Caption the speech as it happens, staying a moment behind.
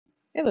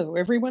Hello,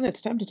 everyone. It's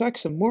time to talk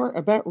some more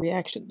about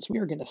reactions. We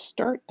are going to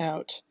start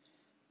out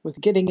with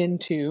getting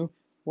into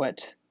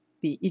what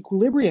the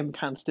equilibrium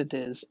constant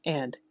is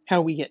and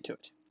how we get to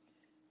it.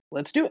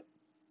 Let's do it.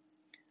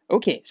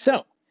 Okay,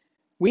 so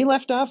we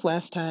left off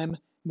last time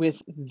with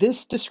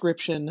this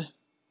description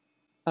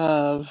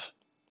of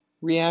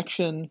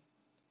reaction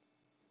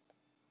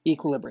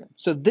equilibrium.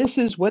 So this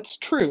is what's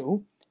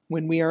true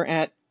when we are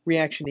at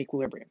reaction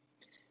equilibrium.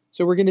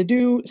 So we're going to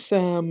do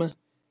some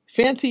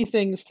fancy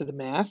things to the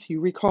math.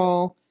 You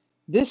recall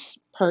this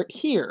part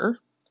here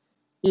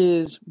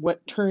is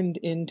what turned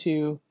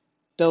into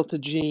delta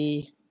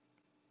G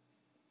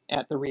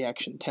at the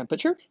reaction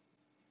temperature.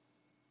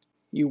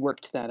 You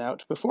worked that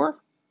out before.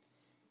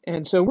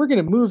 And so we're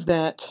going to move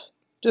that,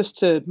 just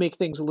to make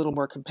things a little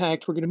more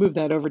compact, we're going to move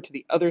that over to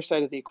the other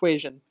side of the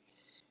equation.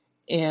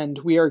 And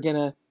we are going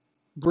to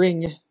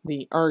bring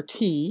the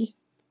RT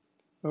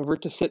over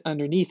to sit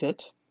underneath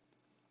it.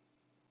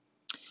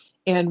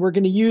 And we're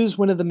going to use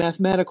one of the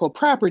mathematical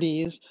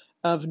properties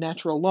of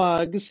natural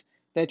logs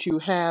that you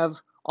have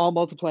all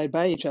multiplied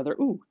by each other.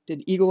 Ooh,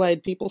 did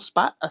eagle-eyed people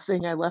spot a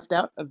thing I left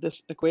out of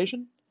this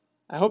equation?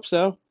 I hope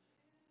so.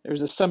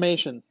 There's a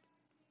summation,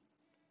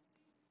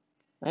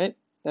 right?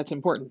 That's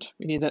important.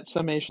 We need that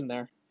summation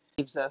there.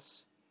 Leaves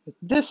us with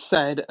this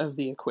side of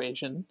the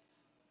equation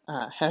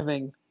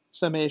having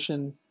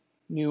summation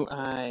nu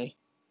I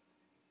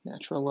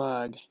natural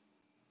log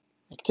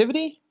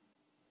activity,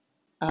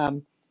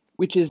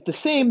 which is the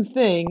same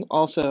thing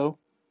also,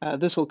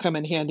 this will come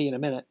in handy in a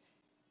minute,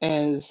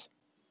 as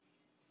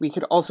we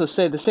could also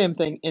say the same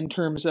thing in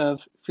terms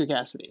of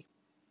fugacity.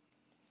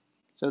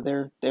 So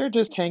they're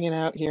just hanging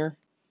out here,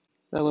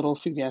 the little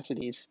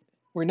fugacities.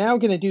 We're now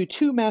going to do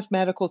two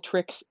mathematical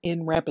tricks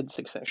in rapid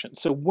succession.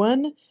 So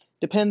one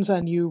depends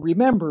on you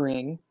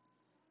remembering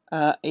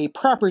a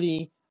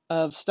property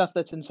of stuff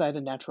that's inside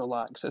a natural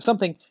log. So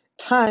something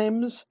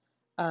times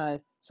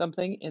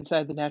something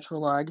inside the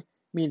natural log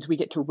means we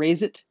get to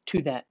raise it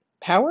to that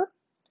power.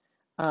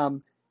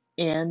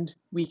 And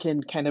we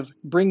can kind of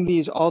bring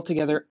these all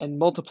together and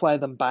multiply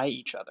them by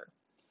each other.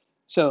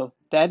 So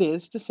that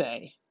is to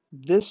say,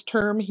 this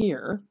term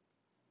here,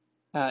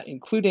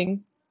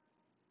 including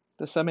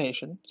the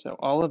summation, so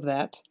all of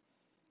that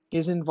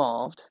is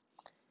involved,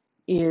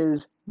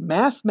 is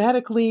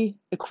mathematically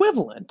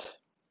equivalent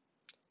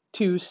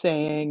to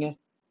saying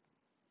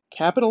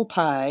capital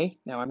pi,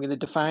 now I'm going to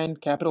define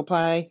capital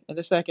pi in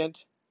a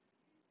second,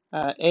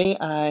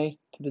 ai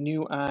to the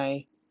nu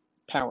I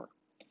power.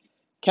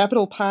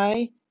 Capital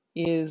pi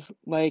is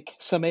like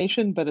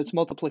summation, but it's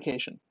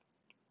multiplication.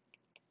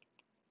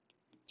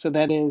 So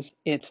that is,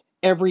 it's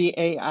every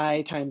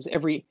ai times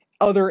every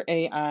other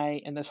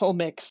ai in this whole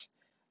mix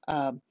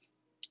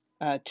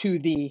to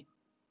the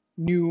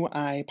nu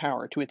I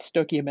power, to its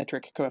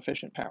stoichiometric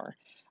coefficient power.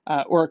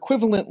 Or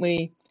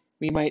equivalently,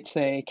 we might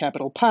say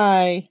capital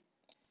pi,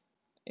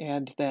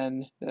 and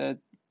then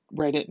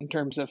write it in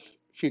terms of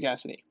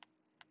fugacity.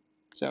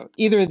 So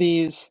either of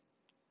these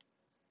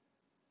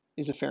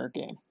is a fair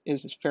game,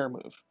 is a fair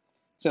move.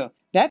 So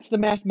that's the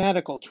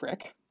mathematical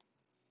trick.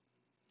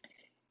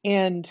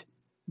 And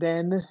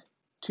then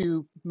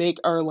to make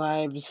our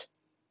lives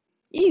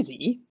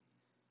easy,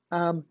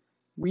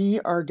 we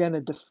are going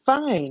to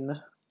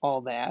define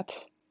all that,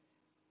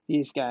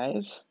 these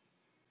guys,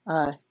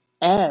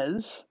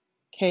 as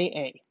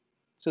Ka.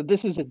 So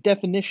this is a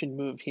definition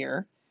move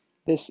here.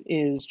 This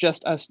is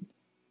just us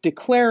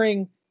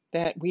declaring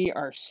that we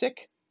are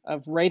sick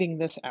of writing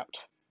this out.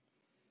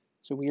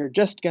 So we are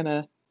just going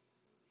to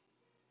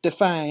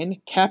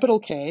define capital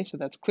K, so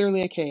that's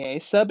clearly a Ka,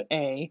 sub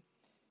A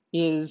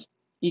is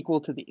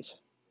equal to these.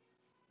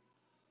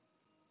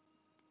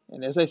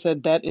 And as I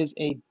said, that is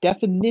a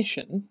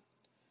definition.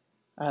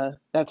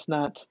 That's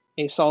not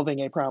a solving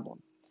a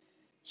problem.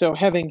 So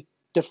having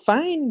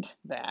defined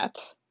that,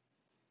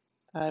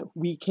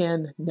 we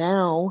can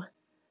now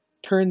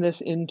turn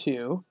this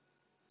into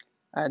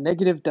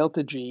negative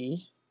delta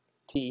G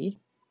T.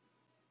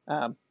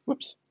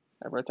 Whoops,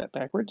 I wrote that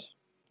backwards.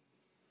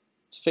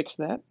 Let's fix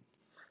that.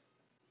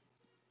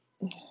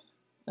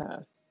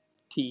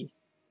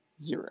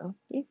 T0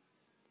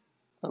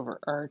 over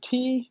RT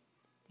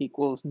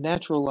equals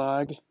natural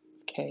log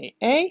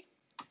Ka.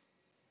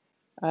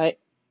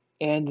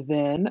 And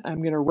then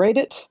I'm going to write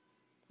it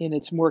in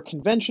its more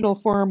conventional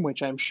form,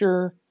 which I'm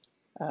sure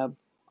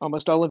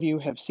almost all of you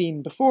have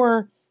seen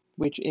before,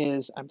 which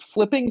is I'm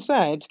flipping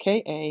sides. Ka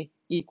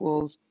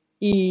equals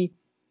e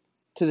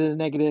to the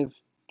negative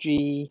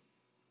G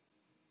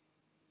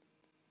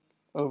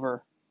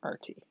over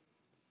RT.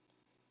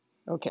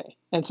 Okay,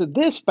 and so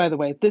this, by the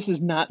way, this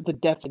is not the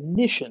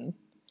definition,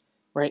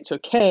 right? So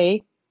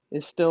K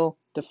is still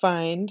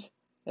defined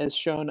as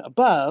shown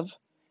above,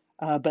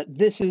 but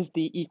this is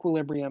the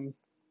equilibrium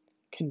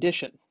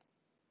condition.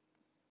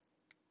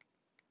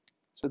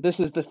 So this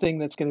is the thing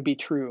that's going to be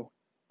true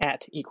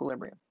at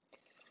equilibrium.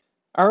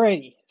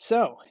 Alrighty,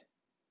 so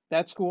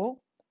that's cool.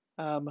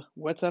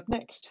 What's up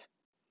next?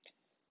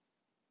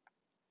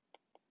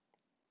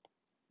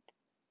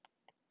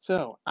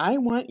 So I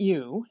want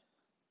you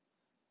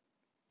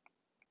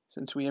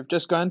since we have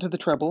just gone to the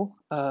trouble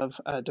of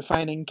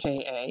defining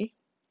Ka,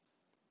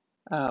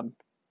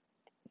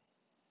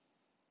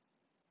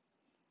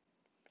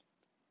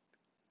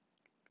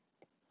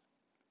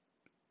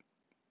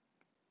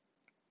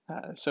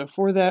 so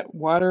for that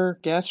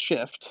water-gas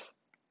shift,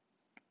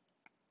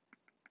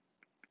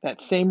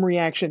 that same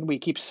reaction we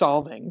keep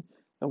solving,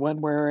 the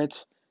one where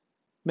it's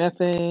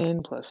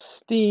methane plus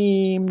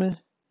steam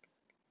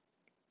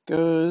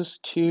goes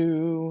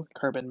to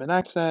carbon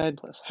monoxide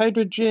plus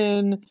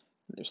hydrogen.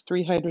 There's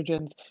 3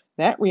 hydrogens.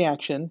 That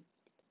reaction,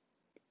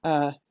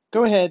 go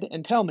ahead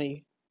and tell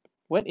me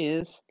what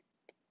is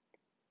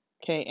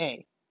Ka.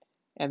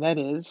 And that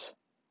is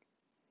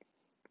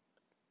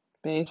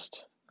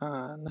based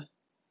on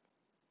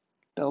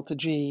delta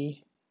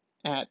G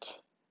at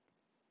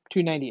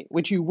 298,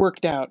 which you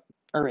worked out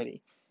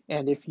already.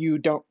 And if you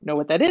don't know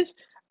what that is,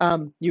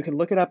 you can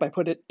look it up. I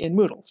put it in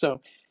Moodle.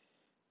 So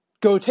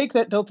go take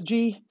that delta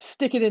G,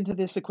 stick it into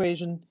this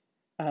equation,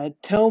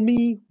 tell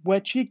me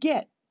what you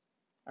get.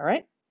 All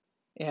right?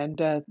 And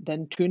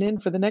then tune in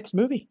for the next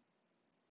movie.